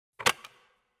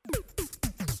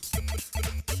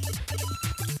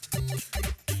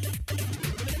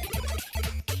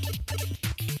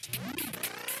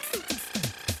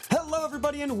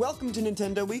everybody, and welcome to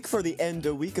Nintendo Week for the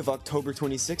Endo Week of October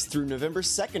 26th through November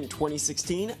 2nd,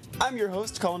 2016. I'm your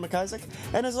host, Colin McIsaac,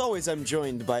 and as always, I'm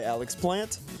joined by Alex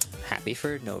Plant. Happy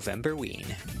for Novemberween.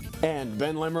 And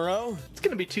Ben Lemereau. It's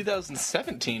going to be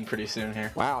 2017 pretty soon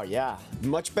here. Wow, yeah.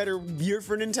 Much better year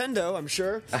for Nintendo, I'm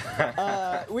sure.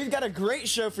 We've got a great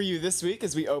show for you this week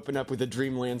as we open up with a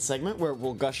Dreamland segment where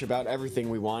we'll gush about everything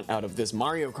we want out of this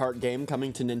Mario Kart game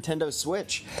coming to Nintendo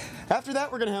Switch. After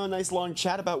that, we're going to have a nice long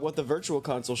chat about what the Virtual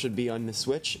Console should be on the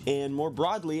Switch, and more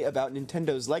broadly about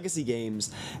Nintendo's legacy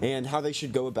games and how they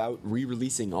should go about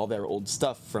re-releasing all their old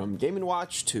stuff from Game &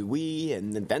 Watch to Wii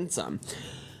and then some.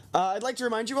 I'd like to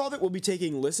remind you all that we'll be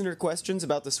taking listener questions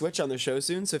about the Switch on the show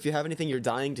soon, so if you have anything you're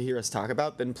dying to hear us talk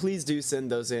about, then please do send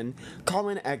those in.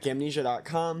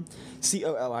 Colin@gamnesia.com,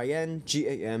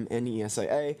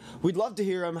 COLINGAMNESIA. We'd love to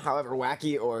hear them, however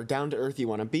wacky or down-to-earth you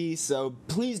want to be, so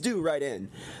please do write in.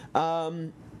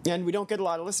 And we don't get a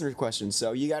lot of listener questions,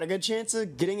 so you got a good chance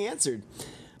of getting answered.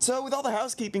 So with all the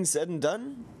housekeeping said and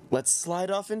done, let's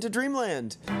slide off into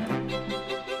Dreamland.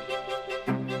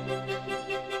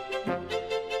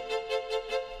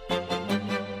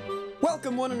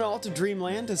 Welcome one and all to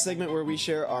Dreamland, a segment where we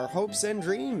share our hopes and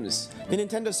dreams. The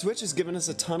Nintendo Switch has given us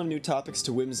a ton of new topics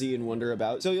to whimsy and wonder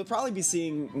about, so you'll probably be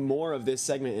seeing more of this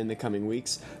segment in the coming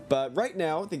weeks. But right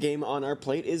now, the game on our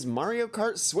plate is Mario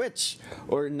Kart Switch,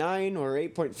 or 9, or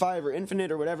 8.5, or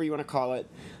Infinite, or whatever you want to call it.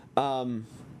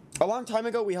 A long time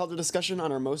ago, we held a discussion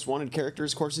on our most wanted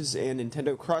characters, courses, and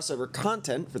Nintendo crossover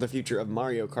content for the future of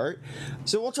Mario Kart,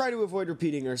 so we'll try to avoid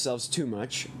repeating ourselves too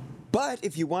much. But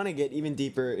if you want to get even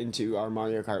deeper into our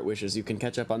Mario Kart wishes, you can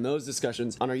catch up on those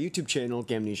discussions on our YouTube channel,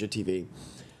 Gamnesia TV.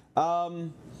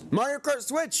 Mario Kart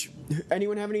Switch!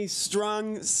 Anyone have any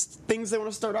strong things they want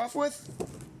to start off with?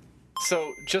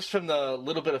 So, just from the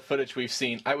little bit of footage we've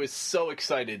seen, I was so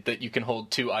excited that you can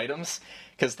hold 2 items,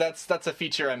 because that's a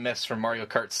feature I missed from Mario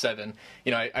Kart 7.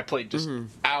 You know, I played just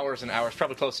hours and hours,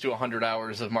 probably close to 100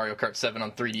 hours of Mario Kart 7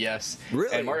 on 3DS.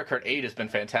 Really? And Mario Kart 8 has been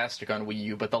fantastic on Wii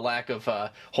U, but the lack of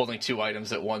holding 2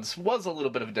 items at once was a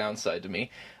little bit of a downside to me.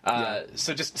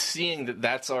 So just seeing that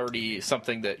that's already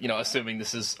something that, you know, assuming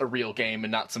this is a real game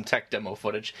and not some tech demo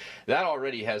footage, that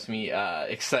already has me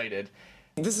excited.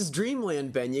 This is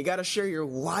Dreamland, Ben. You gotta share your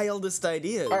wildest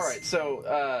ideas. All right,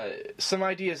 so some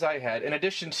ideas I had, in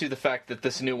addition to the fact that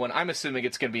this new one, I'm assuming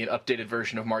it's going to be an updated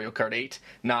version of Mario Kart 8,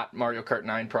 not Mario Kart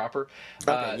 9 proper.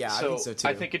 Okay, yeah, I think so too.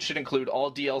 I think it should include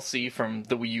all DLC from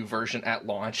the Wii U version at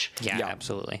launch. Yeah,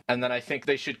 absolutely. And then I think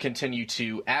they should continue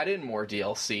to add in more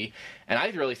DLC, and I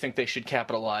really think they should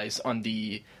capitalize on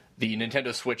the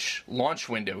Nintendo Switch launch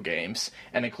window games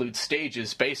and include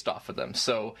stages based off of them.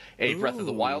 So a Breath of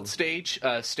the Wild stage,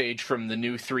 a stage from the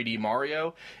new 3D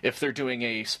Mario. If they're doing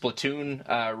a Splatoon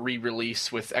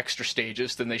re-release with extra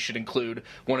stages, then they should include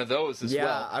one of those as well.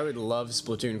 Yeah, I would love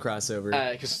Splatoon crossover.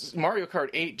 Because Mario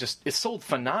Kart 8 it sold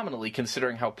phenomenally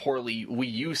considering how poorly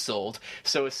Wii U sold.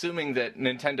 So assuming that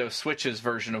Nintendo Switch's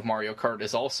version of Mario Kart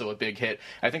is also a big hit,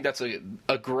 I think that's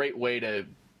a great way to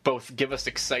both give us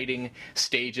exciting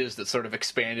stages that sort of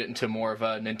expand it into more of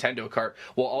a Nintendo Kart,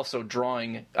 while also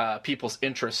drawing people's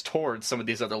interest towards some of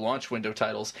these other launch window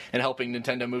titles and helping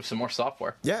Nintendo move some more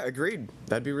software. Yeah, agreed.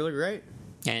 That'd be really great.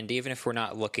 And even if we're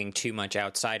not looking too much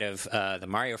outside of the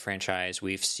Mario franchise,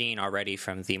 we've seen already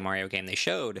from the Mario game they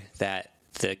showed that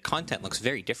the content looks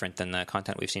very different than the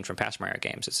content we've seen from past Mario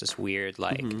games. It's this weird,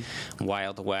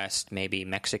 Wild West, maybe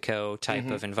Mexico type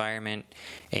of environment,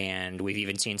 and we've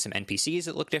even seen some NPCs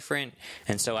that look different.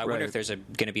 And so I wonder if there's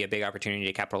going to be a big opportunity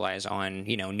to capitalize on,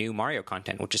 you know, new Mario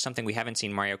content, which is something we haven't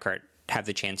seen Mario Kart have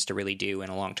the chance to really do in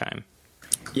a long time.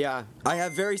 Yeah, I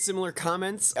have very similar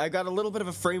comments. I got a little bit of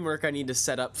a framework I need to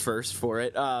set up first for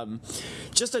it.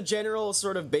 Just a general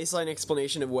sort of baseline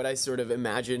explanation of what I sort of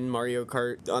imagine Mario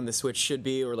Kart on the Switch should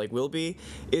be, or will be,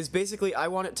 is basically I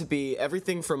want it to be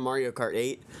everything from Mario Kart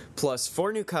 8 plus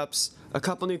 4 new cups, a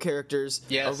couple new characters,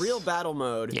 a real battle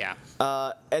mode,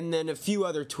 and then a few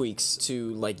other tweaks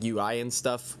to UI and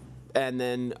stuff. And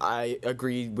then I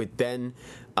agree with Ben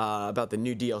about the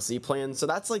new DLC plan. So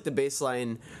that's the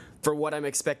baseline for what I'm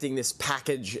expecting this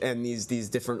package and these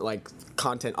different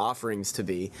content offerings to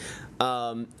be.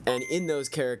 And in those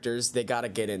characters, they gotta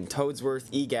get in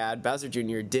Toadsworth, Egad, Bowser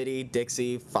Jr., Diddy,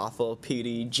 Dixie, Fawful,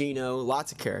 Petey, Geno,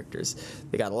 lots of characters.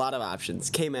 They got a lot of options.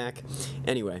 K-Mac.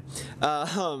 Anyway.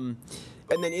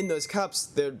 And then in those cups,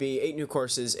 there'd be 8 new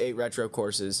courses, 8 retro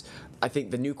courses. I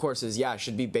think the new courses,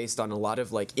 should be based on a lot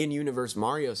of in-universe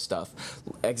Mario stuff,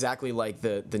 exactly like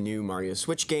the new Mario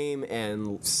Switch game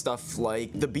and stuff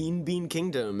like the Bean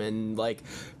Kingdom and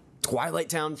Twilight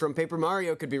Town from Paper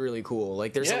Mario could be really cool.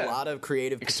 Like, there's a lot of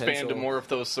creative potential. Expand to more of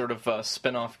those sort of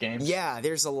spin-off games. Yeah,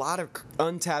 there's a lot of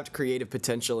untapped creative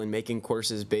potential in making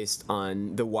courses based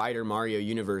on the wider Mario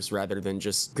universe rather than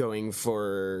just going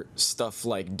for stuff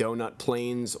like Donut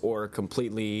Plains or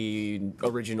completely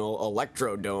original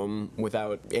Electrodome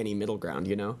without any middle ground,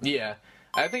 you know? Yeah.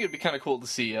 I think it'd be kind of cool to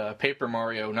see Paper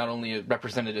Mario not only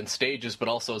represented in stages, but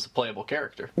also as a playable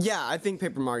character. Yeah, I think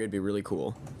Paper Mario would be really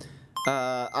cool.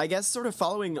 I guess sort of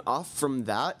following off from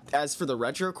that, as for the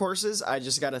retro courses, I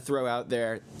just got to throw out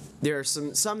there are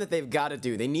some that they've got to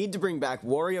do. They need to bring back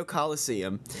Wario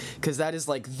Coliseum, because that is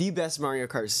like the best Mario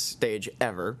Kart stage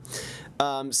ever.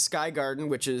 Sky Garden,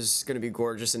 which is going to be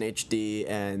gorgeous in HD,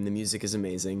 and the music is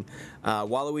amazing.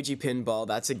 Waluigi Pinball,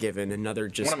 that's a given. Another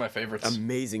just one of my favorites.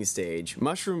 Amazing stage.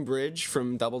 Mushroom Bridge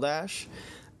from Double Dash.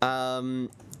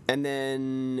 And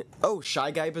then,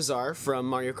 Shy Guy Bazaar from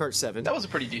Mario Kart 7. That was a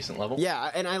pretty decent level. Yeah,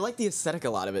 and I like the aesthetic a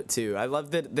lot of it, too. I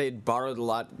love that they borrowed a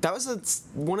lot. That was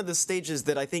one of the stages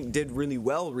that I think did really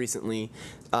well recently,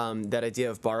 that idea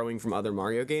of borrowing from other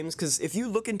Mario games. Because if you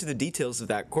look into the details of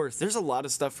that course, there's a lot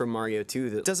of stuff from Mario 2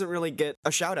 that doesn't really get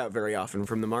a shout-out very often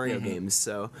from the Mario games.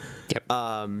 So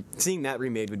seeing that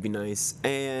remade would be nice.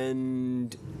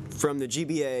 And from the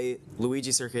GBA,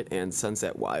 Luigi Circuit and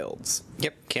Sunset Wilds.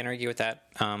 Yep, can't argue with that.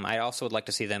 I also would like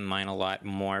to see them mine a lot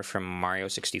more from Mario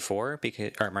Kart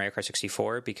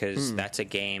 64 because that's a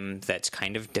game that's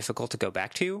kind of difficult to go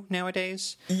back to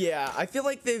nowadays. Yeah, I feel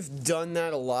like they've done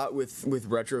that a lot with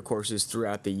retro courses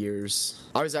throughout the years.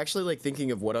 I was actually like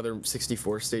thinking of what other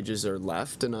 64 stages are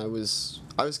left, and I was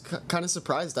kind of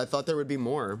surprised. I thought there would be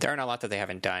more. There aren't a lot that they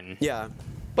haven't done. Yeah.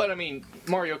 But, I mean,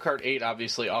 Mario Kart 8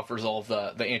 obviously offers all of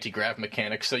the anti-grav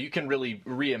mechanics, so you can really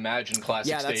reimagine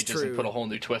classic stages and put a whole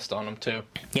new twist on them, too.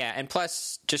 Yeah, and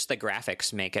plus, just the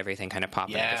graphics make everything kind of pop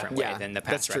in a different way than the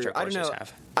past retro courses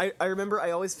have. I remember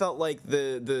I always felt like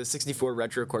the 64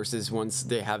 retro courses, once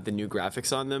they have the new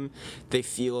graphics on them, they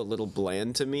feel a little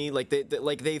bland to me. Like,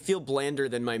 they feel blander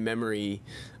than my memory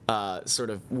sort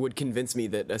of would convince me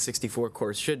that a 64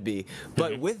 course should be.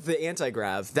 But with the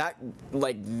anti-grav, that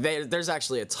there's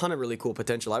actually a ton of really cool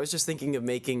potential. I was just thinking of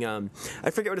making I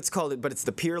forget what it's called, but it's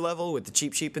the pier level with the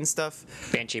Cheep Cheep and stuff.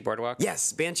 Banshee Boardwalk.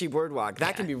 Yes, Banshee Boardwalk.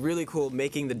 That can be really cool,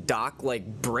 making the dock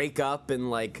like break up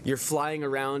and like you're flying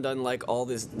around on like all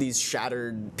these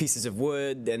shattered pieces of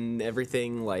wood and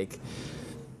everything. Like,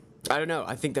 I don't know.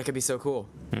 I think that could be so cool.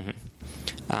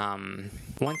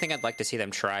 One thing I'd like to see them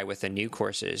try with the new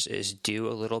courses is do a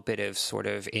little bit of sort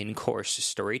of in-course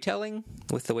storytelling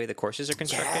with the way the courses are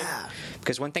constructed. Yeah.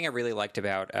 Because one thing I really liked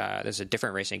about, there's a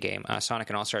different racing game, Sonic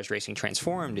and All-Stars Racing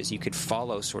Transformed, is you could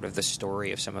follow sort of the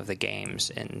story of some of the games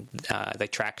and the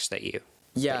tracks that you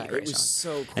it was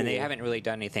so cool. And they haven't really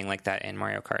done anything like that in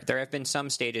Mario Kart. There have been some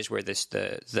stages where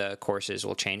the courses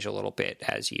will change a little bit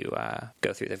as you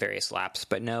go through the various laps,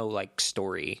 but no like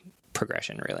story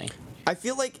progression really. I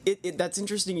feel like that's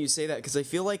interesting you say that, because I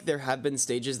feel like there have been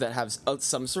stages that have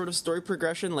some sort of story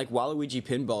progression. Like Waluigi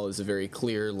Pinball is a very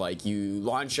clear, like, you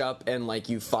launch up and like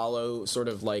you follow sort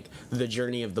of like the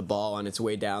journey of the ball on its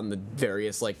way down the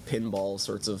various like pinball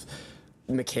sorts of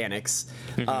mechanics.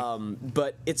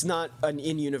 But it's not an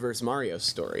in-universe Mario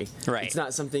story. Right. It's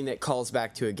not something that calls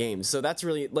back to a game. So that's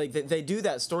really like they do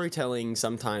that storytelling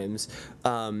sometimes,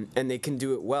 and they can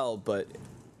do it well, but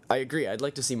I agree. I'd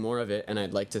like to see more of it, and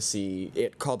I'd like to see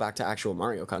it call back to actual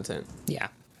Mario content. Yeah,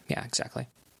 exactly.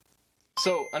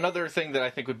 So another thing that I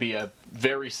think would be a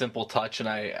very simple touch, and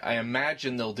I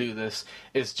imagine they'll do this,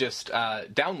 is just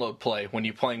download play when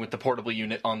you're playing with the portable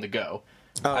unit on the go.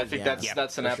 I think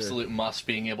that's an absolute must,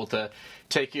 being able to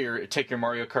take your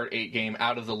Mario Kart 8 game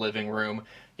out of the living room,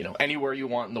 anywhere you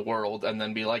want in the world, and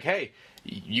then be like, hey,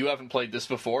 you haven't played this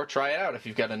before, try it out if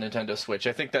you've got a Nintendo Switch.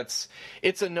 I think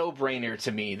it's a no-brainer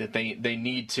to me that they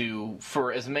need to,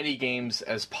 for as many games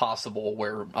as possible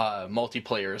where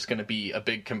multiplayer is going to be a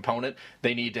big component,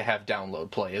 they need to have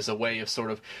download play as a way of sort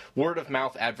of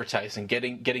word-of-mouth advertising,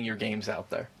 getting your games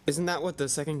out there. Isn't that what the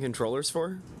second controller's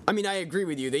for? I mean, I agree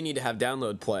with you. They need to have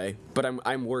download play, but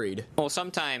I'm worried. Well,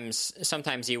 sometimes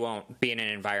you won't be in an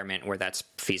environment where that's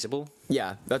feasible.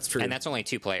 Yeah, that's true. And that's only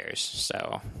 2 players,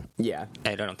 so yeah,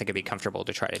 I don't think it'd be comfortable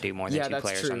to try to do more than 2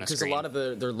 players on the screen. Because a lot of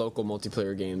their local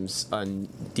multiplayer games on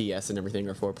DS and everything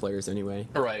are 4 players anyway.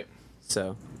 Right.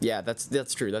 So, yeah,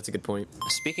 that's true. That's a good point.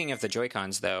 Speaking of the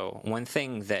Joy-Cons, though, one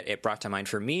thing that it brought to mind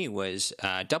for me was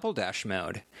Double Dash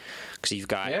mode. Because you've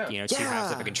got 2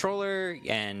 halves of a controller,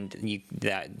 and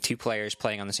that 2 players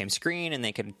playing on the same screen, and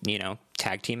they could,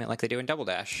 tag team it like they do in Double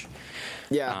Dash.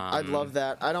 Yeah, I'd love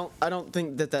that. I don't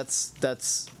think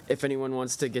that's if anyone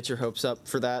wants to get your hopes up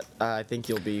for that, I think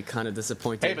you'll be kind of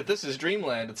disappointed. Hey, but this is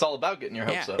Dreamland. It's all about getting your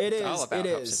hopes up. It is. All about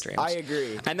It hopes is. and dreams. I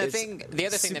agree. And the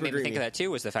other thing that made me think of that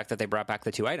too was the fact that they brought back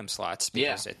the 2 item slots,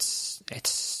 because it's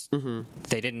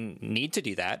they didn't need to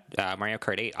do that. Mario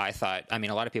Kart 8, I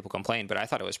mean, a lot of people complained, but I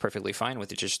thought it was perfectly fine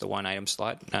with just the 1 item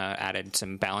slot. Added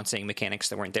some balancing mechanics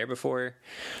that weren't there before.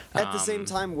 At the same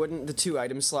time, wouldn't the 2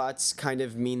 item slots kind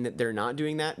of mean that they're not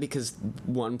doing that because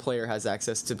one player has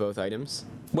access to both items?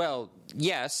 Well,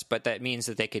 yes, but that means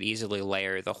that they could easily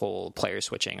layer the whole player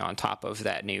switching on top of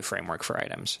that new framework for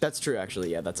items. That's true,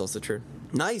 actually. Yeah, that's also true.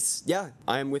 Nice. Yeah,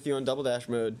 I am with you on Double Dash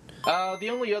mode. The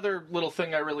only other little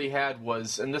thing I really had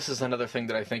was, and this is another thing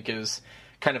that I think is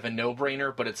kind of a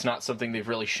no-brainer, but it's not something they've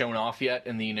really shown off yet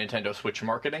in the Nintendo Switch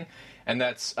marketing, and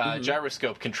that's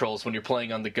gyroscope controls when you're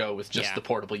playing on the go with just the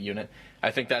portable unit.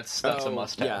 I think that's a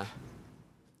must-have. Yeah,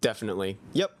 definitely.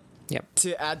 Yep.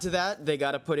 To add to that, they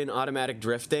got to put in automatic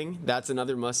drifting. That's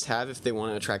another must-have if they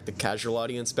want to attract the casual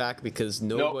audience back, because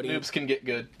nobody... Nope, noobs can get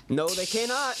good. No, they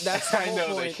cannot. That's the whole I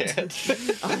know point. they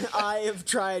can't. I have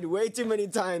tried way too many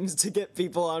times to get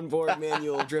people on board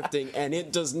manual drifting, and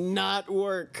it does not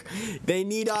work. They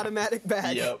need automatic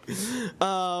back. Yep.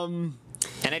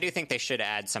 And I do think they should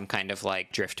add some kind of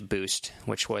like drift boost,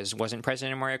 which wasn't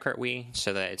present in Mario Kart Wii,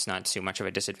 so that it's not too much of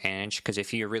a disadvantage. Because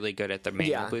if you're really good at the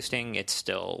manual boosting, it's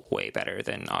still way better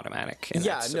than automatic. And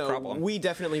that's the problem. We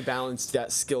definitely balanced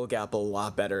that skill gap a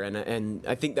lot better, and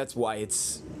I think that's why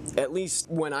it's, at least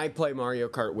when I play Mario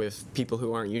Kart with people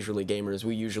who aren't usually gamers,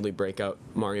 we usually break out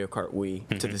Mario Kart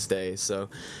Wii to this day. So.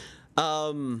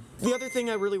 The other thing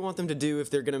I really want them to do, if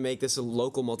they're going to make this a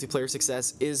local multiplayer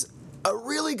success, is a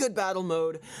really good battle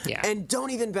mode, and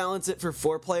don't even balance it for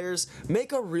 4 players.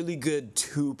 Make a really good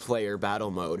 2-player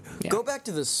battle mode. Go back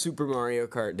to the Super Mario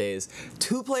Kart days.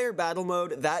 2-player battle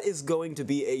mode, that is going to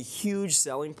be a huge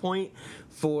selling point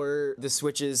for the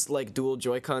Switch's like dual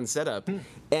Joy-Con setup,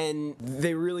 and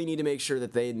they really need to make sure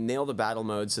that they nail the battle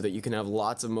mode so that you can have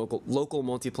lots of local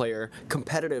multiplayer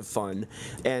competitive fun,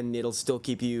 and it'll still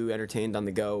keep you entertained on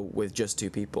the go with just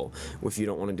 2 people if you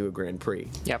don't want to do a Grand Prix.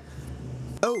 Yep.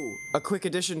 Oh, a quick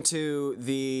addition to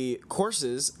the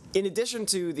courses. In addition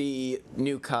to the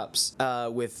new cups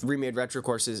with remade retro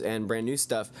courses and brand new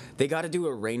stuff, they got to do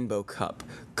a Rainbow Cup.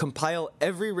 Compile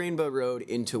every Rainbow Road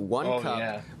into one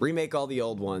cup, remake all the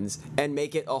old ones, and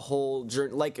make it a whole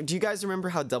journey. Like, do you guys remember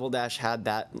how Double Dash had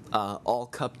that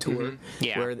all-cup tour?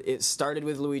 Where it started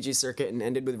with Luigi Circuit and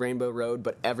ended with Rainbow Road,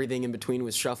 but everything in between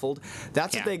was shuffled?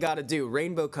 That's what they got to do.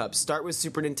 Rainbow Cup. Start with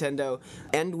Super Nintendo,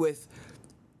 end with...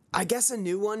 I guess a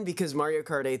new one, because Mario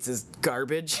Kart 8 is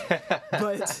garbage,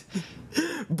 but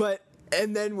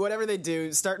and then whatever they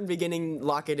do, start and beginning,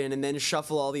 lock it in, and then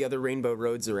shuffle all the other Rainbow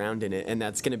Roads around in it, and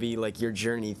that's going to be like your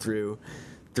journey through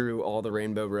all the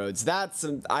Rainbow Roads.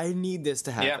 I need this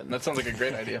to happen. Yeah, that sounds like a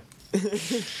great idea. I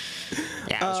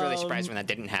was really surprised when that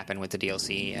didn't happen with the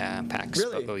DLC packs.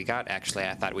 Really? But we got, actually,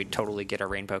 I thought we'd totally get a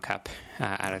Rainbow Cup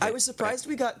out of it. I was surprised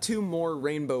we got 2 more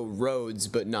Rainbow Roads,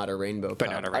 but not a Rainbow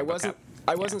Cup.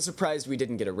 I wasn't surprised we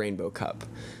didn't get a Rainbow Cup.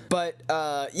 But,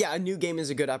 a new game is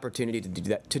a good opportunity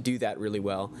to do that really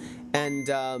well. And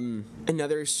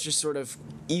another just sort of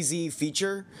easy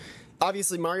feature,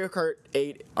 obviously Mario Kart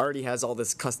 8 already has all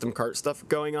this custom kart stuff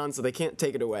going on, so they can't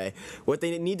take it away. What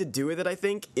they need to do with it, I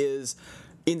think, is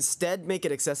instead make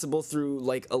it accessible through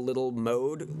like a little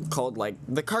mode called like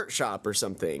the kart shop or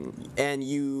something, and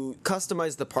you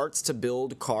customize the parts to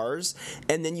build cars,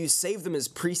 and then you save them as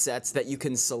presets that you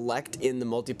can select in the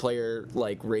multiplayer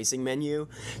like racing menu.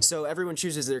 So everyone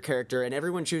chooses their character and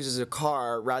everyone chooses a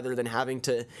car rather than having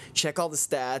to check all the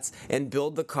stats and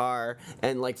build the car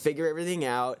and like figure everything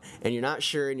out, and you're not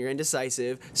sure and you're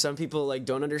indecisive. Some people like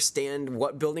don't understand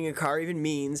what building a car even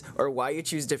means or why you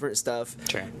choose different stuff.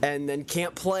 Sure. And then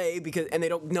can't play and they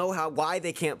don't know why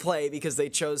they can't play because they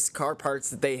chose car parts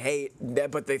that they hate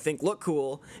but they think look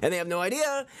cool, and they have no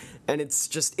idea, and it's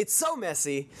so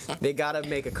messy. They gotta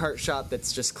make a kart shop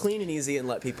that's just clean and easy and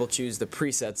let people choose the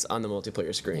presets on the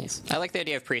multiplayer screens. I like the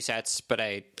idea of presets, but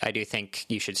I do think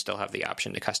you should still have the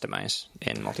option to customize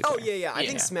in multiplayer. Oh yeah. I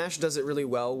think Smash does it really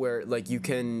well, where like you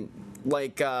can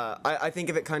like I think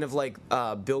of it kind of like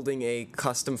building a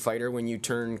custom fighter when you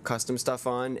turn custom stuff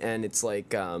on, and it's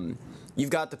like you've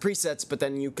got the presets, but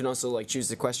then you can also like choose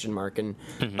the question mark and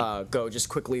go just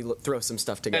quickly throw some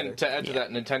stuff together. And to add to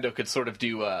that, Nintendo could sort of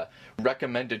do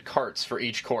recommended carts for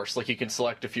each course. Like you can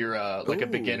select if you're like a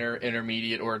beginner,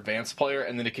 intermediate, or advanced player,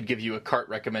 and then it could give you a cart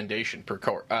recommendation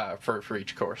for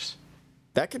each course.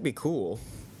 That could be cool.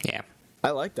 Yeah.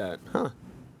 I like that. Huh.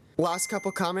 Last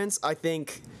couple comments. I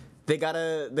think they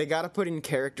gotta put in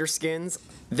character skins.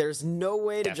 There's no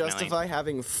way to Definitely. justify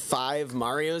having 5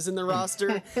 Marios in the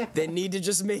roster. They need to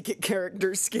just make it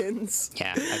character skins.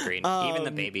 Yeah, agreed. Even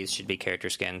the babies should be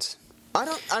character skins. I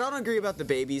don't agree about the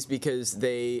babies because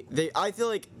I feel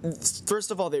like, first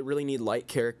of all, they really need light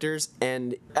characters,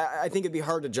 and I think it'd be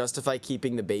hard to justify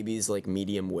keeping the babies like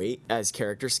medium weight as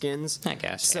character skins. I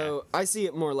guess, So I see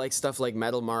it more like stuff like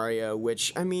Metal Mario,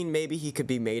 which, I mean, maybe he could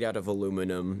be made out of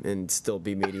aluminum and still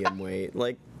be medium weight.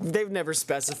 Like, they've never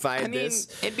specified I mean,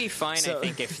 this. it'd be fine, So- I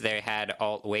think, if they had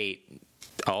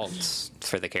alts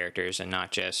for the characters and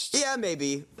not just... Yeah,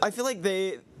 maybe. I feel like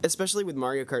they, especially with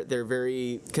Mario Kart, they're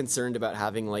very concerned about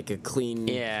having like a clean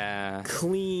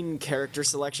character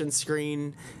selection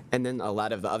screen, and then a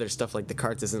lot of the other stuff like the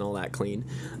carts isn't all that clean.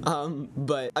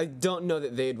 But I don't know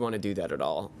that they'd want to do that at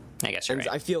all. I guess you're And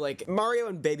right. I feel like Mario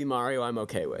and Baby Mario I'm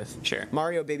okay with. Sure.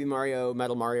 Mario, Baby Mario,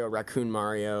 Metal Mario, Raccoon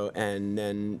Mario, and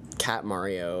then Cat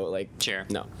Mario. Like, Sure.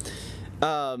 No.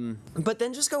 But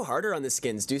then just go harder on the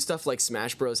skins. Do stuff like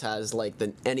Smash Bros has, like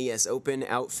the NES Open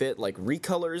outfit, like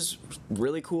recolors,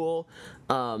 really cool.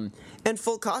 And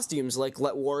full costumes, like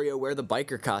let Wario wear the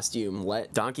biker costume,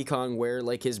 let Donkey Kong wear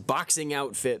like his boxing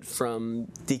outfit from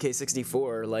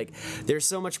DK64. Like, there's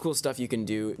so much cool stuff you can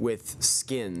do with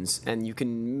skins, and you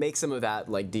can make some of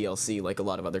that like DLC, like a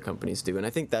lot of other companies do. And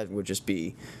I think that would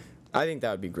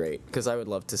be great, because I would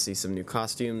love to see some new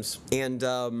costumes. And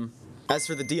as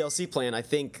for the DLC plan,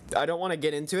 I don't want to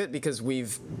get into it because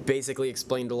we've basically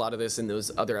explained a lot of this in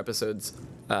those other episodes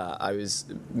I was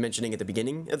mentioning at the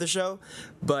beginning of the show.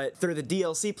 But through the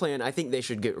DLC plan, I think they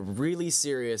should get really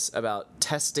serious about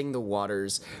testing the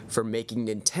waters for making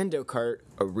Nintendo Kart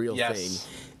a real thing.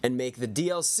 And make the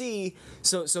DLC,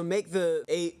 so make the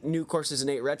 8 new courses and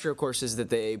 8 retro courses that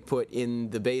they put in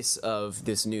the base of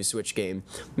this new Switch game,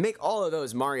 make all of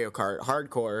those Mario Kart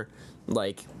hardcore,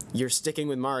 like you're sticking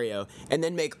with Mario, and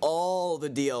then make all the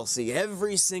DLC,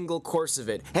 every single course of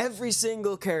it, every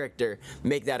single character,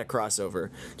 make that a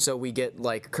crossover. So we get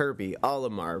like Kirby,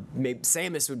 Olimar, maybe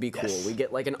Samus would be cool. Yes. We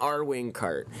get like an R-Wing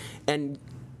kart, and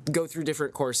go through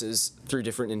different courses through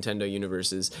different Nintendo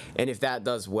universes. And if that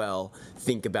does well,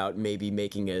 think about maybe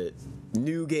making a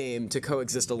new game to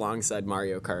coexist alongside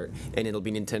Mario Kart, and it'll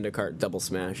be Nintendo Kart Double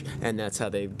Smash, and that's how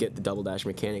they get the Double Dash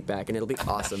mechanic back, and it'll be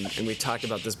awesome. And we've talked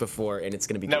about this before, and it's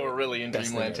going to be Now great. we're really in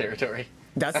Best Dreamland thing ever. territory.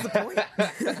 That's the point.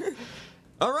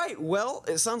 All right, well,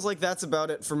 it sounds like that's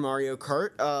about it for Mario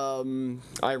Kart.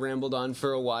 I rambled on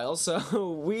for a while,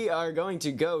 so we are going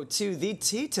to go to the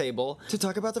tea table to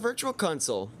talk about the Virtual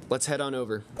Console. Let's head on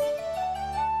over.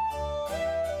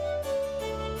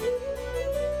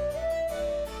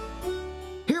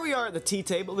 Here we are at the tea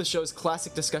table, the show's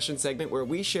classic discussion segment where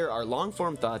we share our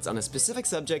long-form thoughts on a specific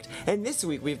subject, and this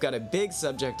week we've got a big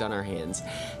subject on our hands.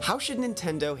 How should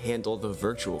Nintendo handle the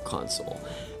Virtual Console?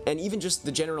 And even just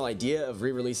the general idea of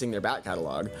re-releasing their back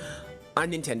catalog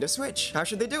on Nintendo Switch. How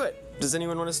should they do it? Does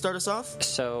anyone want to start us off?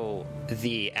 So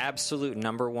the absolute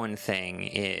number one thing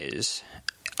is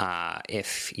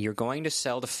if you're going to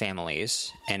sell to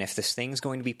families, and if this thing's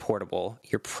going to be portable,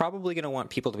 you're probably going to want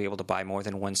people to be able to buy more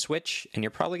than one Switch, and you're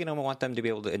probably going to want them to be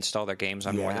able to install their games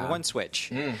on more than one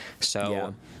Switch.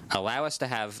 So allow us to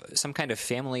have some kind of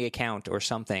family account or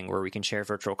something where we can share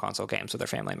Virtual Console games with our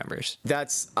family members.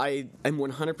 I am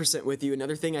 100% with you.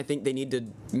 Another thing I think they need to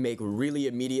make really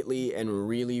immediately and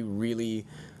really, really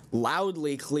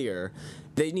loudly clear,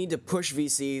 they need to push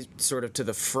VC sort of to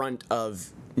the front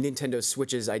of Nintendo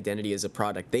Switch's identity as a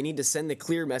product. They need to send the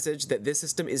clear message that this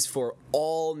system is for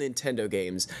all Nintendo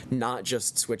games, not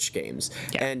just Switch games.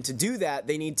 Yeah. And to do that,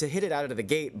 they need to hit it out of the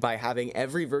gate by having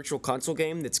every Virtual Console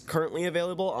game that's currently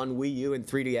available on Wii U and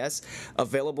 3DS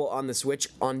available on the Switch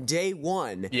on day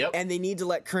one. Yep. And they need to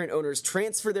let current owners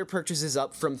transfer their purchases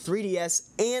up from 3DS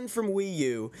and from Wii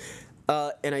U.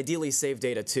 And ideally save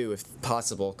data too, if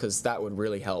possible, because that would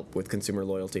really help with consumer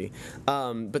loyalty.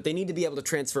 But they need to be able to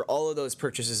transfer all of those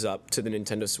purchases up to the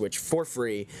Nintendo Switch for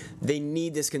free. They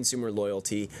need this consumer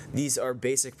loyalty. These are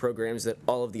basic programs that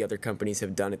all of the other companies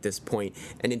have done at this point,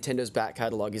 and Nintendo's back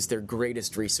catalog is their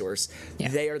greatest resource. Yeah.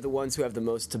 They are the ones who have the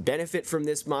most to benefit from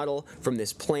this model, from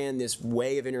this plan, this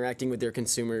way of interacting with their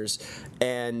consumers,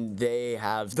 and they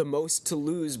have the most to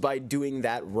lose by doing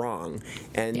that wrong.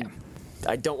 And Yeah.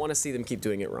 I don't want to see them keep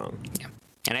doing it wrong. Yeah.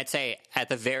 And I'd say, at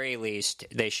the very least,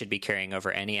 they should be carrying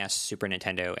over NES, Super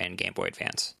Nintendo, and Game Boy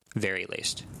Advance. Very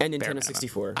least. And Bare Nintendo minimum.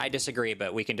 64. I disagree,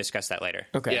 but we can discuss that later.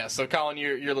 Okay. Yeah, so Colin,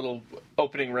 your little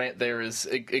opening rant there is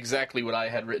exactly what I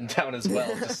had written down as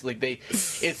well. Just like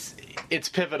it's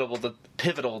pivotal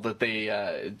that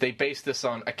they base this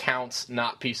on accounts,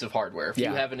 not piece of hardware. If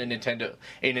you have a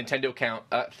Nintendo account,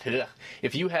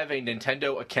 if you have a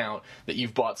Nintendo account that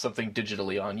you've bought something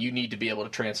digitally on, you need to be able to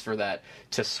transfer that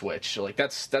to Switch. Like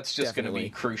that's just going to be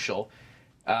crucial.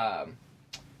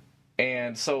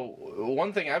 And so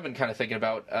one thing I've been kind of thinking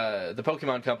about, the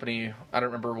Pokemon Company, I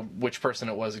don't remember which person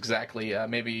it was exactly,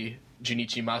 maybe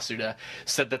Junichi Masuda,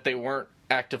 said that they weren't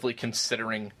actively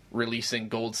considering releasing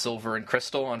Gold, Silver, and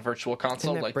Crystal on Virtual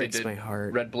Console like they did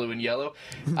Red, Blue, and Yellow.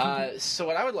 So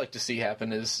what I would like to see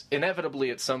happen is, inevitably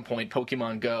at some point,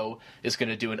 Pokemon Go is going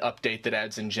to do an update that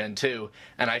adds in Gen 2,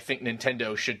 and I think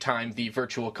Nintendo should time the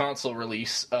Virtual Console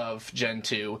release of Gen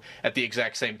 2 at the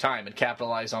exact same time and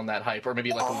capitalize on that hype, or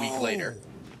maybe like a week later.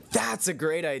 That's a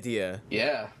great idea.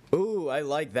 Yeah. Ooh, I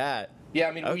like that. Yeah,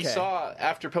 I mean, we saw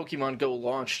after Pokemon Go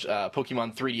launched,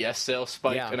 Pokemon 3DS sales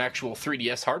spiked, and actual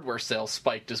 3DS hardware sales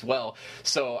spiked as well.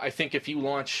 So I think if you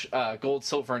launch Gold,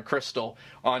 Silver, and Crystal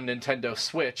on Nintendo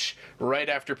Switch right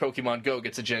after Pokemon Go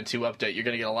gets a Gen 2 update, you're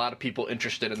going to get a lot of people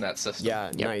interested in that system. Yeah,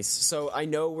 nice. So I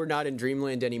know we're not in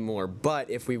Dreamland anymore, but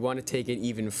if we want to take it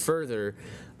even further,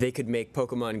 they could make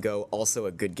Pokemon Go also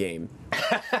a good game.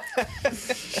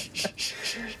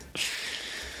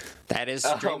 That is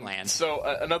Dreamland. So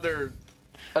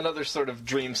another sort of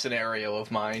dream scenario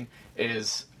of mine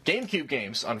is GameCube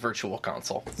games on Virtual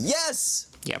Console. Yes!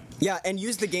 Yep. Yeah, and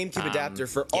use the GameCube adapter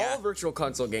for all Virtual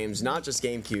Console games, not just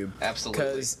GameCube. Absolutely.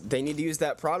 Because they need to use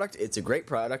that product. It's a great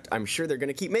product. I'm sure they're going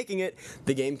to keep making it.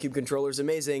 The GameCube controller's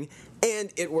amazing,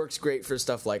 and it works great for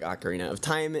stuff like Ocarina of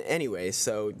Time anyway,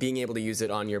 so being able to use it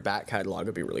on your back catalog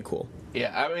would be really cool.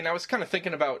 Yeah, I mean, I was kind of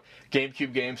thinking about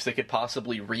GameCube games they could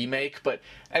possibly remake,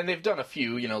 and they've done a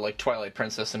few, like Twilight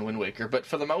Princess and Wind Waker, but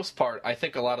for the most part, I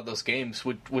think a lot of those games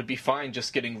would be fine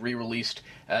just getting re-released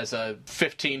as a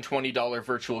 $15, $20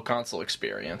 Virtual Console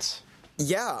experience.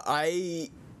 Yeah,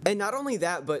 and not only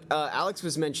that, but Alex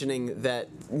was mentioning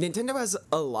that Nintendo has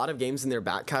a lot of games in their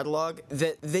back catalog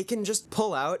that they can just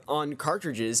pull out on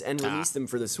cartridges and release them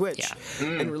for the Switch,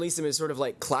 and release them as sort of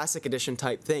like classic edition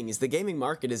type things. The gaming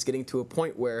market is getting to a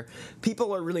point where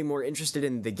people are really more interested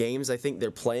in the games I think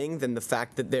they're playing than the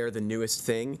fact that they're the newest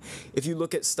thing. If you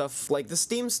look at stuff like the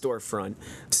Steam storefront,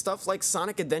 stuff like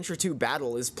Sonic Adventure 2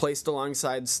 Battle is placed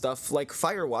alongside stuff like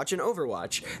Firewatch and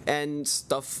Overwatch, and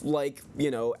stuff like,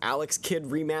 Alex Kidd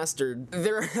Remastered.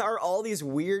 There are all these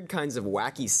weird kinds of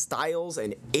wacky styles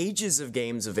and ages of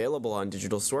games available on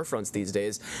digital storefronts these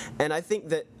days, and I think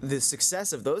that the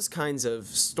success of those kinds of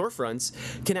storefronts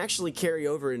can actually carry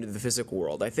over into the physical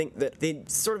world. I think that they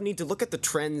sort of need to look at the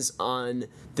trends on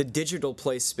the digital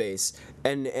play space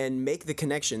and make the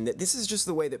connection that this is just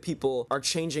the way that people are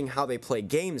changing how they play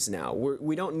games now.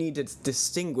 We don't need to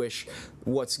distinguish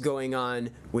what's going on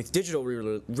with digital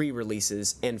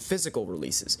re-releases and physical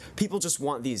releases. People just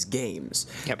want these games.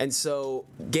 Yep. And so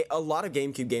a lot of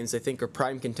GameCube games I think are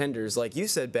prime contenders, like you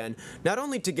said, Ben, not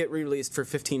only to get re-released for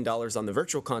 $15 on the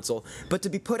Virtual Console, but to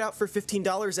be put out for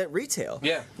 $15 at retail.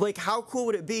 Yeah. Like, how cool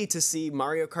would it be to see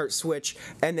Mario Kart Switch,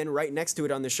 and then right next to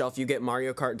it on the shelf you get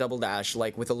Mario Kart Double Dash,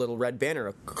 like with a little red banner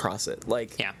across it.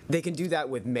 Like, they can do that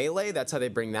with Melee. That's how they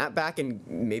bring that back, and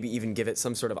maybe even give it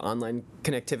some sort of online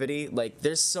connectivity. Like,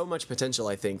 there's so much potential,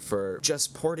 I think, for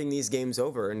just porting these games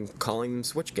over and calling them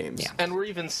Switch games. Yeah. And we're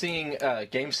even seeing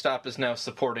GameStop is now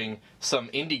supporting some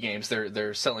indie games.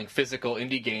 They're selling physical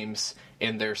indie games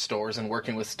in their stores and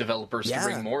working with developers to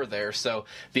bring more there. So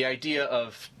the idea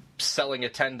of selling a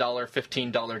 $10,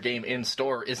 $15 game in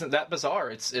store isn't that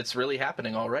bizarre. It's really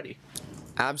happening already.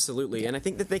 Absolutely, and I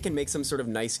think that they can make some sort of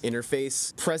nice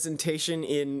interface presentation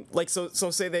in, like, so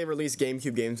say they release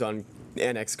GameCube games on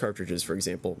NX cartridges, for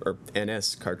example, or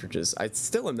NS cartridges. I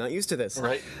still am not used to this.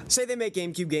 Right. Say they make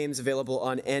GameCube games available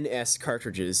on NS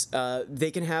cartridges.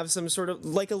 They can have some sort of,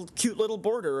 like, a cute little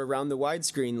border around the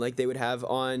widescreen like they would have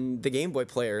on the Game Boy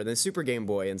player and the Super Game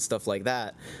Boy and stuff like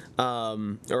that.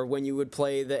 Or when you would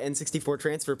play the N64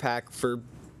 transfer pack for,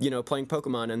 playing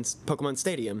Pokemon and Pokemon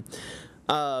Stadium.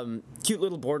 Cute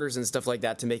little borders and stuff like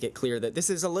that to make it clear that this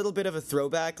is a little bit of a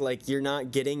throwback. Like, you're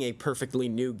not getting a perfectly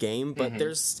new game, but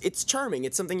it's charming.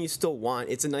 It's something you still want.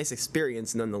 It's a nice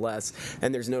experience nonetheless,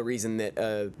 and there's no reason that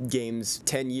a game's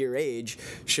 10-year age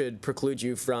should preclude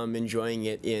you from enjoying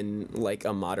it in, like,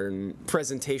 a modern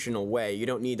presentational way. You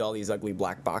don't need all these ugly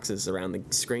black boxes around the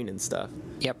screen and stuff.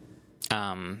 Yep.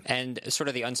 And sort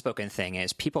of the unspoken thing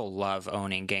is people love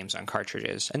owning games on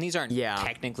cartridges, and these aren't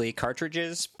technically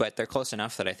cartridges, but they're close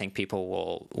enough that I think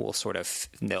people will sort of,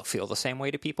 they'll feel the same way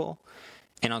to people.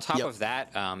 And on top of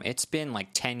that, it's been like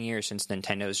 10 years since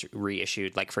Nintendo's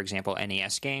reissued, like, for example,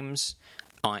 NES games.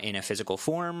 in a physical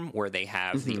form, where they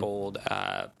have the old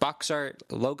box art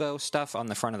logo stuff on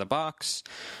the front of the box.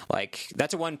 Like,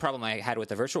 that's one problem I had with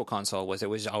the Virtual Console, was it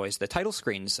was always the title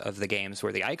screens of the games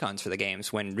were the icons for the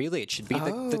games, when really it should be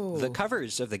the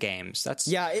covers of the games.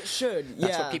 It should.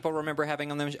 That's what people remember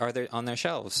having on their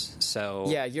shelves. So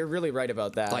yeah, you're really right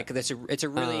about that. Like, it's a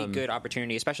really good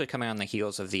opportunity, especially coming on the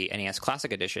heels of the NES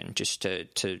Classic Edition, just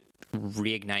to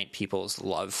reignite people's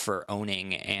love for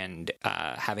owning and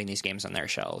having these games on their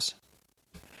shelves.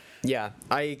 Yeah,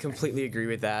 I completely agree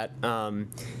with that.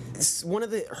 One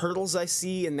of the hurdles I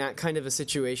see in that kind of a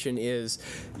situation is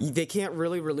they can't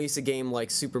really release a game like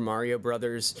Super Mario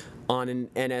Brothers on an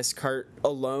NS cart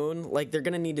alone. Like, they're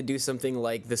going to need to do something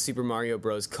like the Super Mario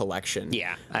Bros. Collection.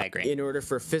 Yeah, I agree. In order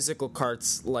for physical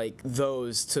carts like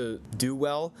those to do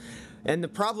well. And the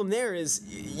problem there is,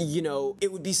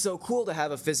 it would be so cool to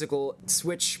have a physical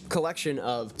Switch collection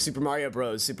of Super Mario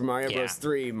Bros., Super Mario Bros.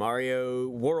 3, Mario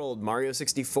World, Mario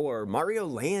 64, Mario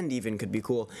Land even could be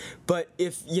cool. But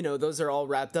if, those are all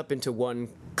wrapped up into one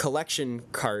collection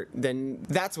cart, then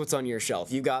that's what's on your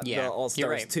shelf. You got the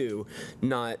All-Stars 2,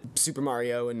 not Super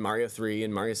Mario and Mario 3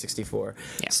 and Mario 64.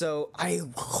 Yeah. So I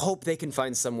hope they can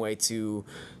find some way to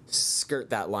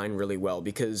skirt that line really well,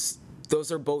 because those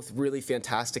are both really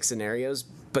fantastic scenarios,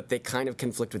 but they kind of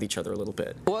conflict with each other a little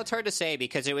bit. Well, it's hard to say,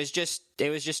 because it was just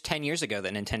 10 years ago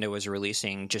that Nintendo was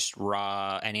releasing just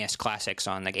raw NES classics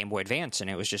on the Game Boy Advance, and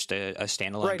it was just a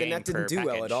standalone game. Right, and that didn't do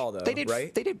well at all, though. They did,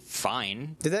 right? They did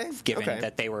fine. Did they? Given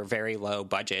that they were very low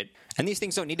budget, and these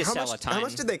things don't need to sell a ton. How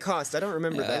much did they cost? I don't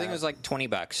remember that. I think it was like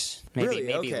 $20,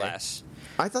 maybe less.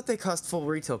 I thought they cost full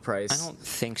retail price. I don't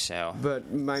think so.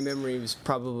 But my memory was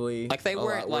probably like they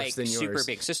weren't like super yours.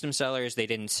 big system sellers. They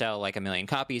didn't sell like 1 million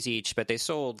copies each, but they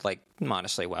sold like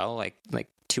modestly well, like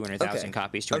 200,000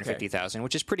 copies, 250,000,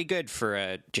 which is pretty good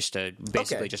for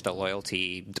basically just a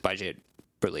loyalty budget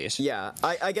release. Yeah,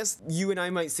 I guess you and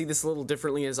I might see this a little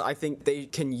differently, as I think they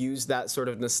can use that sort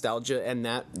of nostalgia and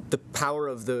the power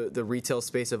of the retail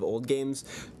space of old games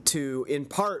to, in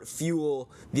part, fuel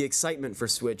the excitement for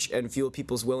Switch and fuel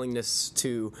people's willingness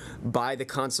to buy the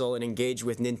console and engage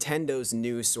with Nintendo's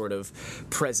new sort of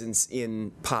presence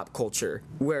in pop culture.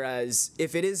 Whereas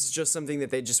if it is just something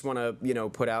that they just want to,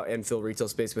 put out and fill retail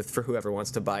space with for whoever wants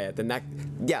to buy it, then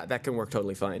that can work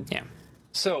totally fine. Yeah.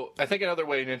 So, I think another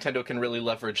way Nintendo can really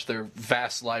leverage their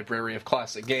vast library of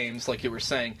classic games, like you were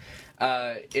saying,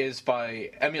 is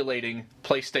by emulating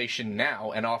PlayStation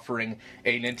Now and offering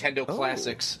a Nintendo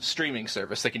Classics streaming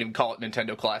service. They can even call it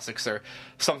Nintendo Classics or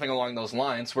something along those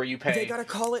lines, where you pay... They gotta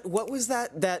call it... What was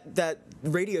that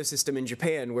radio system in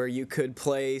Japan where you could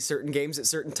play certain games at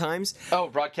certain times? Oh,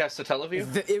 Broadcast to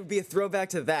Teleview? It would be a throwback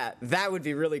to that. That would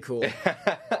be really cool.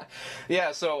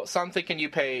 Yeah, so I'm thinking you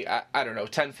pay, I don't know,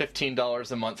 $10,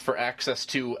 $15 a month for access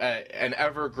to an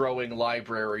ever-growing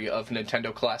library of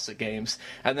Nintendo Classic games,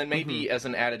 and then maybe as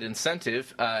an added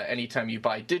incentive, anytime you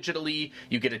buy digitally,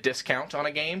 you get a discount on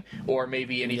a game, or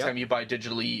maybe anytime you buy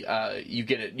digitally, you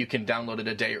can download it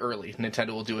a day early.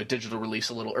 Nintendo will do a digital release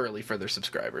a little early for their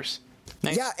subscribers.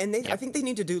 Nice. Yeah, and I think they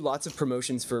need to do lots of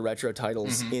promotions for retro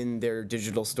titles in their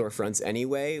digital storefronts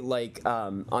anyway, like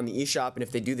on the eShop, and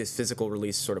if they do this physical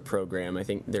release sort of program, I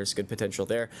think there's good potential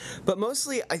there. But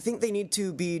mostly, I think they need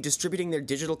to be distributing their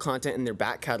digital content and their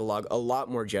back catalog a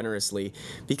lot more generously,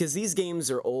 because these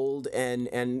games are old, and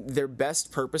their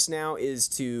best purpose now is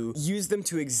to use them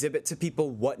to exhibit to people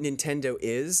what Nintendo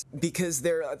is, because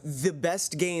they're the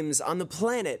best games on the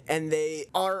planet, and they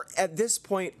are, at this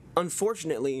point,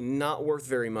 unfortunately, not worth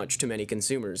very much to many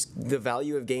consumers. The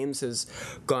value of games has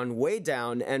gone way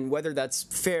down, and whether that's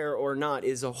fair or not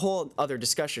is a whole other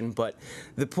discussion, but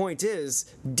the point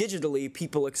is, digitally,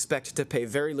 people expect to pay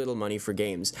very little money for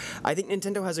games. I think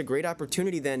Nintendo has a great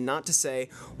opportunity then not to say,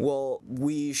 well,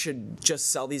 we should just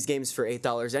sell these games for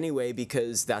 $8 anyway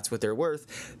because that's what they're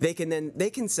worth. They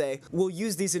can say, we'll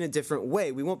use these in a different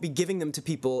way. We won't be giving them to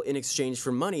people in exchange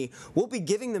for money. We'll be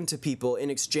giving them to people in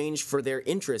exchange for their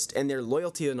interest and their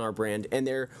loyalty in our brand and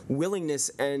their willingness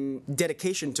and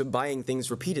dedication to buying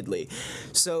things repeatedly.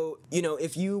 So,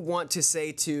 if you want to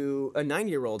say to a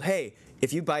 9-year-old, hey,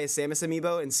 if you buy a Samus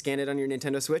amiibo and scan it on your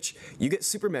Nintendo Switch, you get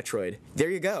Super Metroid. There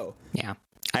you go. Yeah.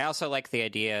 I also like the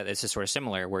idea, this is sort of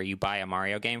similar, where you buy a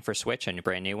Mario game for Switch, and a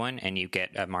brand new one, and you get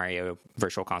a Mario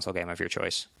Virtual Console game of your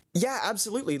choice. Yeah,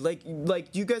 absolutely. Like, do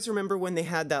you guys remember when they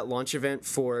had that launch event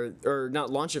or not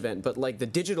launch event, but like the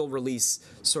digital release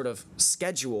sort of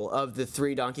schedule of the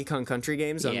 3 Donkey Kong Country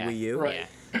games on Wii U? Right.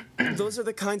 Yeah. Those are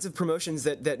the kinds of promotions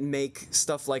that make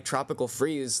stuff like Tropical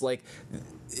Freeze, like,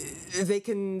 they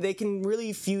can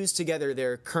really fuse together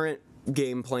their current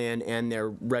game plan and their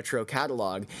retro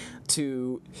catalog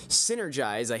to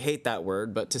synergize, I hate that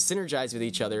word, but to synergize with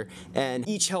each other and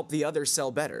each help the other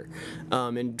sell better,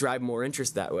 and drive more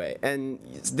interest that way. And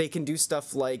they can do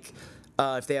stuff like,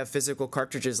 if they have physical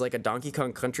cartridges, like a Donkey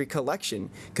Kong Country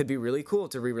collection could be really cool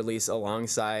to re-release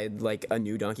alongside like a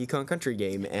new Donkey Kong Country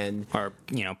game. And or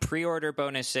pre-order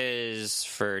bonuses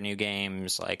for new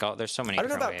games, like there's so many I don't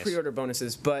know different about ways. pre-order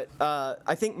bonuses, but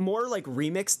I think more like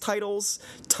remix titles,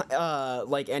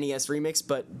 like NES remix,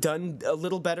 but done a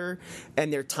little better,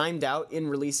 and they're timed out in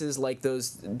releases like those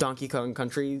Donkey Kong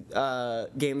Country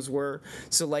games were.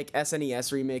 So like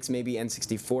SNES remix, maybe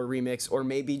N64 remix, or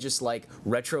maybe just like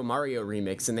Retro Mario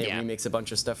remix, and they remix a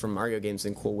bunch of stuff from Mario games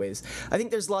in cool ways. I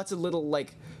think there's lots of little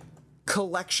like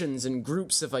collections and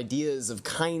groups of ideas of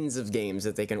kinds of games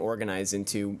that they can organize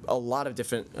into a lot of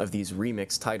different of these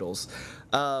remix titles.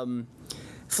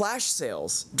 Flash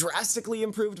sales drastically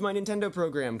improved my Nintendo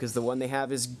program because the one they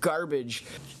have is garbage.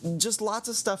 Just lots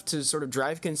of stuff to sort of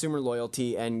drive consumer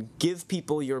loyalty and give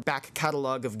people your back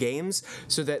catalog of games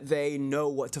so that they know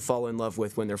what to fall in love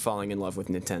with when they're falling in love with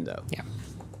Nintendo. Yeah.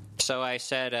 So I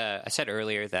said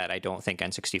earlier that I don't think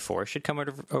N64 should come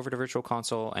over to Virtual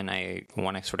Console, and I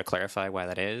want to sort of clarify why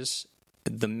that is.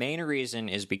 The main reason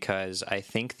is because I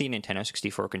think the Nintendo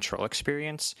 64 control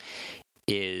experience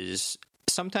is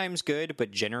sometimes good, but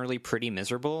generally pretty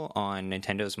miserable on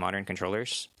Nintendo's modern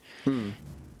controllers.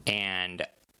 And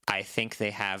I think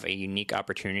they have a unique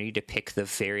opportunity to pick the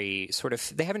very sort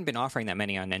of... They haven't been offering that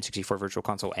many on N64 Virtual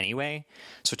Console anyway,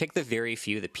 so take the very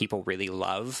few that people really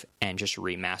love and just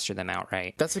remaster them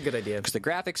outright. That's a good idea. Because the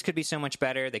graphics could be so much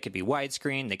better. They could be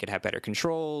widescreen. They could have better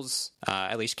controls,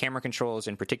 at least camera controls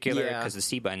in particular, because the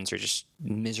C buttons are just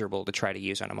miserable to try to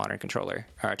use on a modern controller,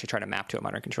 or to try to map to a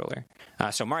modern controller.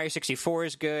 So Mario 64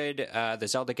 is good. The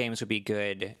Zelda games would be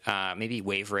good. Maybe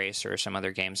Wave Race or some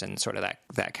other games in sort of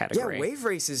that category. Yeah, Wave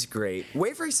Race is great.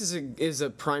 Wave Race is a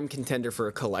prime contender for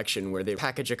a collection where they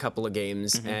package a couple of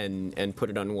games and put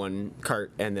it on one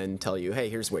cart and then tell you, hey,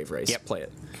 here's Wave Race. Yep. Play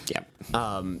it. Yep.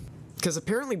 Because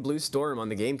apparently Blue Storm on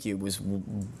the GameCube was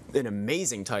an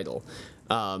amazing title.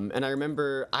 And I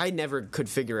remember I never could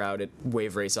figure out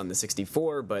Wave Race on the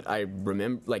 64, but I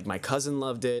remember, like, my cousin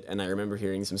loved it, and I remember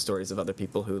hearing some stories of other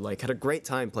people who, like, had a great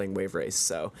time playing Wave Race.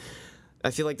 So I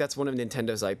feel like that's one of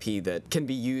Nintendo's IP that can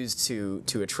be used to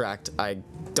attract, I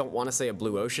don't want to say a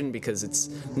blue ocean because it's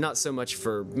not so much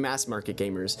for mass market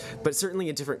gamers, but certainly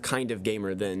a different kind of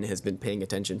gamer than has been paying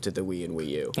attention to the Wii and Wii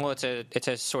U. Well, it's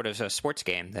a sort of a sports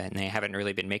game that they haven't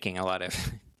really been making a lot of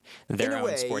their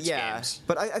own sports games.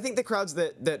 But I think the crowds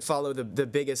that follow the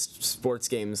biggest sports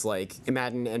games like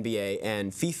Madden, NBA,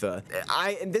 and FIFA,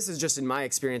 and this is just in my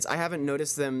experience, I haven't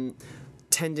noticed them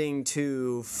tending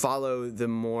to follow the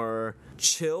more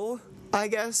chill, I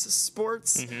guess,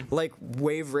 sports, like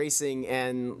wave racing,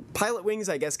 and Pilot Wings,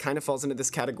 I guess, kind of falls into this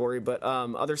category, but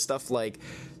other stuff like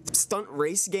stunt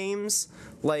race games,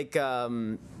 like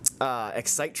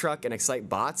Excite Truck and Excite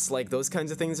Bots, like those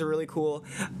kinds of things are really cool.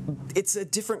 It's a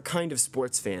different kind of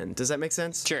sports fan. Does that make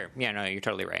sense? Sure. Yeah, no, you're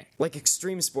totally right. Like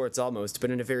extreme sports almost,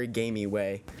 but in a very gamey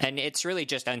way. And it's really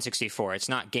just N64. It's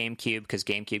not GameCube, because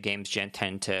GameCube games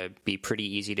tend to be pretty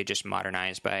easy to just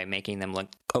modernize by making them look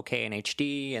okay in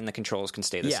HD, and the controls can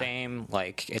stay the same.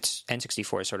 Like, it's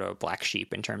N64 is sort of a black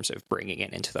sheep in terms of bringing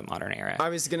it into the modern era. I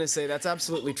was gonna say that's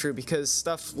absolutely true, because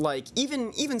stuff like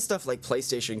even stuff like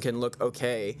PlayStation can look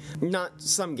okay. Not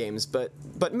some games, but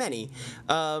many.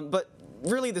 But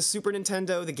really, the Super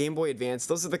Nintendo, the Game Boy Advance,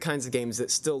 those are the kinds of games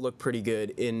that still look pretty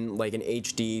good in like an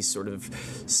HD sort of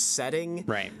setting,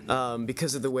 right?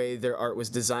 Because of the way their art was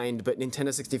designed. But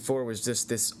Nintendo 64 was just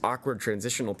this awkward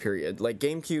transitional period. Like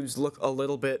GameCubes look a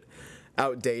little bit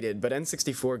outdated, but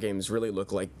N64 games really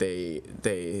look like they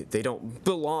don't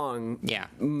belong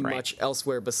much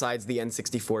elsewhere besides the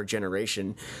N64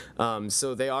 generation.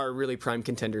 So they are really prime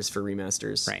contenders for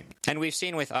remasters. Right. And we've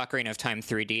seen with Ocarina of Time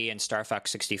 3D and Star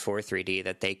Fox 64 3D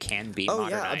that they can be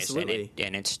modernized,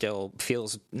 and it still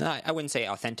feels, I wouldn't say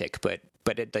authentic, but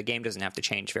the game doesn't have to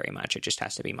change very much. It just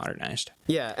has to be modernized.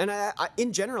 Yeah, and I,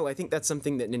 in general, I think that's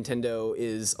something that Nintendo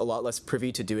is a lot less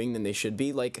privy to doing than they should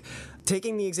be. Like,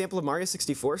 taking the example of Mario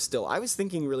 64 still, I was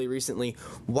thinking really recently,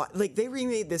 they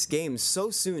remade this game so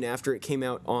soon after it came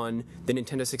out on the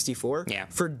Nintendo 64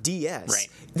 for DS. Right.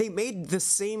 They made the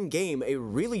same game a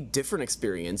really different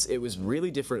experience. It was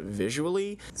really different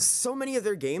visually. So many of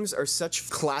their games are such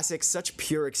classic, such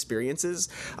pure experiences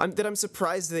that I'm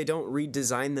surprised they don't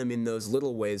redesign them in those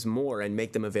little ways more and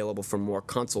make them available for more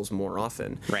consoles more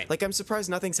often. Right. Like, I'm surprised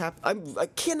nothing's happened. I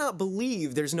cannot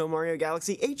believe there's no Mario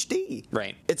Galaxy HD.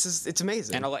 Right. It's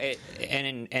amazing.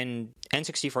 And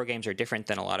N64 games are different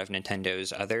than a lot of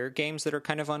Nintendo's other games that are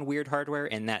kind of on weird hardware,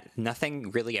 in that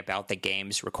nothing really about the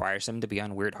games requires them to be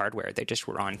on weird hardware. They just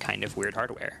were on kind of weird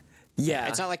hardware. Yeah.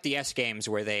 It's not like the S games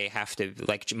where they have to,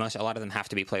 like, a lot of them have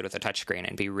to be played with a touchscreen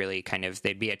and be really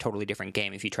they'd be a totally different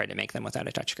game if you tried to make them without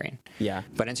a touchscreen. Yeah.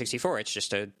 But N64, it's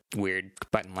just a weird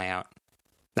button layout.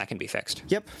 That can be fixed.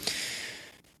 Yep.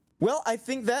 Well, I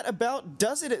think that about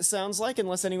does it sounds like,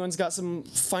 unless anyone's got some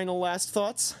final last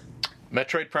thoughts.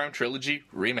 Metroid Prime Trilogy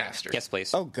Remastered. Yes,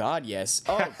 please. Oh, God, yes.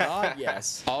 Oh, God,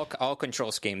 yes. All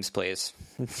control schemes, please.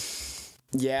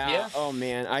 Yeah. Oh,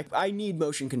 man. I need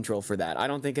motion control for that. I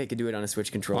don't think I could do it on a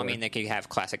Switch controller. Well, I mean, they could have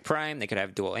Classic Prime, they could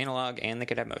have dual analog, and they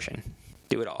could have motion.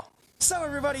 Do it all. So,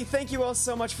 everybody, thank you all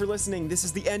so much for listening. This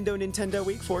is the Endo Nintendo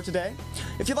Week for today.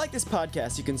 If you like this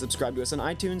podcast, you can subscribe to us on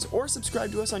iTunes or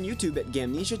subscribe to us on YouTube at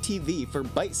Gamnesia TV for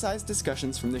bite-sized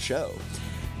discussions from the show.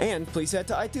 And please head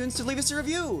to iTunes to leave us a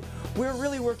review. We're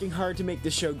really working hard to make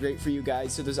this show great for you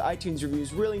guys, so those iTunes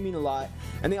reviews really mean a lot,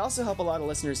 and they also help a lot of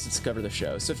listeners to discover the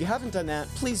show. So if you haven't done that,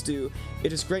 please do.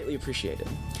 It is greatly appreciated.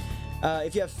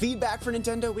 If you have feedback for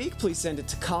Nintendo Week, please send it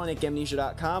to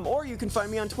Colin@Gamnesia.com, or you can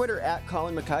find me on Twitter at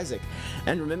Colin McIsaac.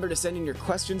 And remember to send in your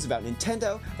questions about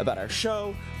Nintendo, about our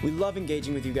show. We love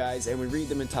engaging with you guys, and we read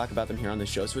them and talk about them here on the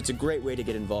show, so it's a great way to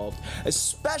get involved,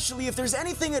 especially if there's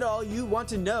anything at all you want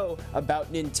to know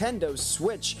about Nintendo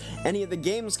Switch, any of the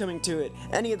games coming to it,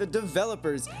 any of the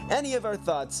developers, any of our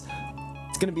thoughts.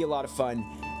 It's going to be a lot of fun.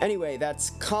 Anyway,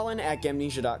 that's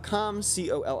Colin@Gamnesia.com,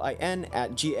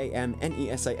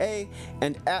 COLIN@GAMNESIA,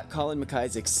 and at Colin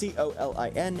McIsaac,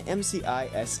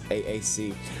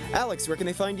 COLINMCISAAC. Alex, where can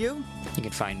they find you? You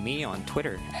can find me on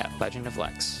Twitter at Legend of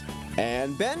Lex.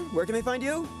 And Ben, where can they find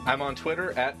you? I'm on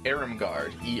Twitter at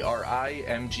Erimgard,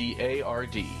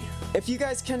 ERIMGARD. If you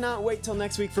guys cannot wait till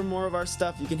next week for more of our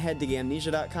stuff, you can head to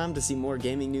Gamnesia.com to see more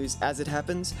gaming news as it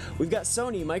happens. We've got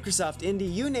Sony, Microsoft,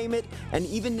 Indie, you name it, and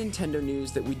even Nintendo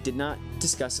news that we did not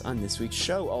discuss on this week's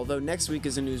show, although next week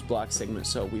is a news block segment,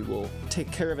 so we will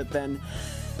take care of it then.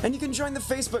 And you can join the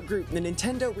Facebook group, the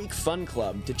Nintendo Week Fun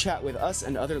Club, to chat with us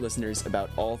and other listeners about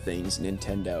all things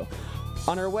Nintendo.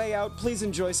 On our way out, please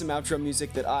enjoy some outro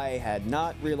music that I had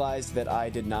not realized that I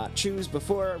did not choose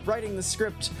before writing the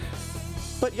script,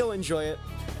 but you'll enjoy it.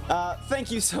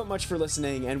 Thank you so much for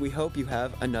listening, and we hope you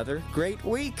have another great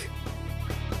week.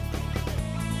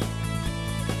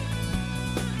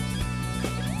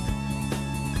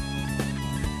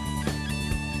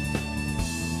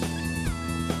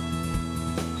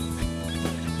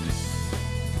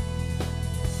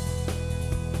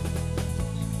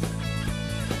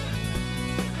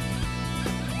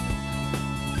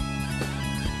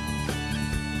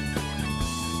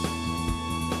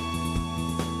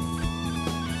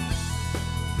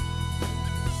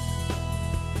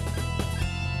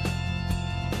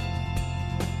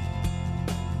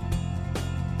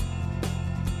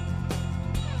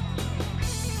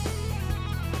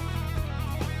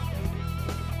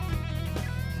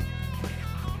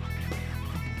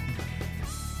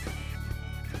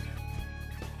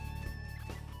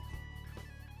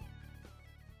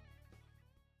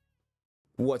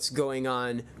 What's going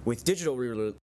on with digital